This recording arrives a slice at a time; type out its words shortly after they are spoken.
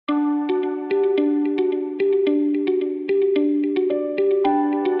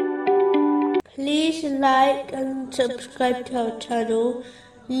like and subscribe to our channel.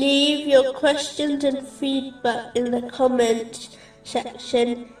 Leave your questions and feedback in the comments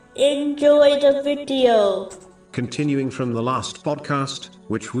section. Enjoy the video. Continuing from the last podcast,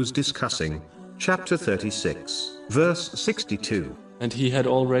 which was discussing chapter 36, verse 62. And he had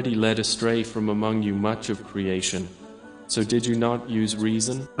already led astray from among you much of creation. So did you not use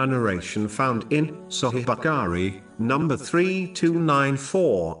reason? A narration found in Sahih Bukhari, number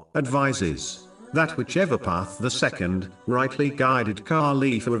 3294, advises that whichever path the second, rightly guided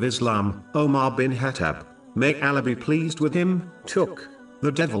Caliph of Islam, Omar bin Khattab, may Allah be pleased with him, took,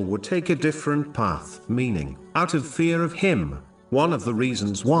 the devil would take a different path, meaning, out of fear of him. One of the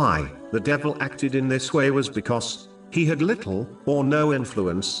reasons why the devil acted in this way was because he had little or no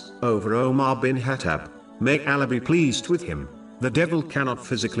influence over Omar bin Khattab. May Allah be pleased with him. The devil cannot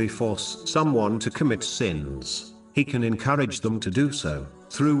physically force someone to commit sins. He can encourage them to do so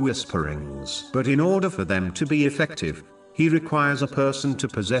through whisperings. But in order for them to be effective, he requires a person to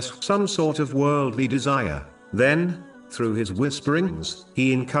possess some sort of worldly desire. Then, through his whisperings,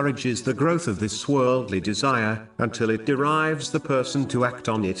 he encourages the growth of this worldly desire until it derives the person to act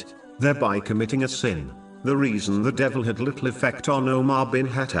on it, thereby committing a sin. The reason the devil had little effect on Omar bin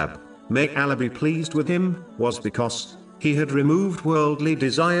Khattab, may Allah be pleased with him, was because he had removed worldly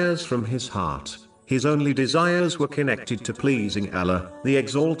desires from his heart. His only desires were connected to pleasing Allah, the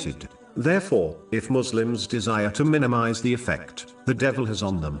Exalted. Therefore, if Muslims desire to minimize the effect the devil has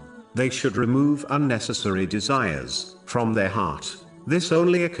on them, they should remove unnecessary desires from their heart. This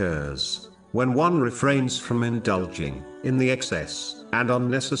only occurs when one refrains from indulging in the excess and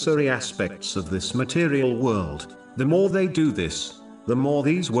unnecessary aspects of this material world. The more they do this, the more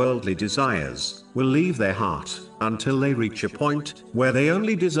these worldly desires will leave their heart, until they reach a point where they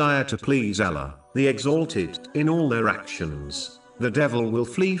only desire to please Allah, the Exalted, in all their actions. The devil will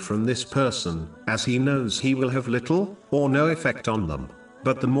flee from this person, as he knows he will have little or no effect on them.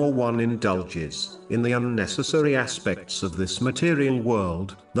 But the more one indulges in the unnecessary aspects of this material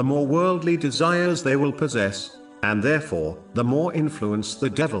world, the more worldly desires they will possess, and therefore, the more influence the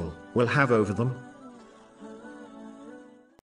devil will have over them.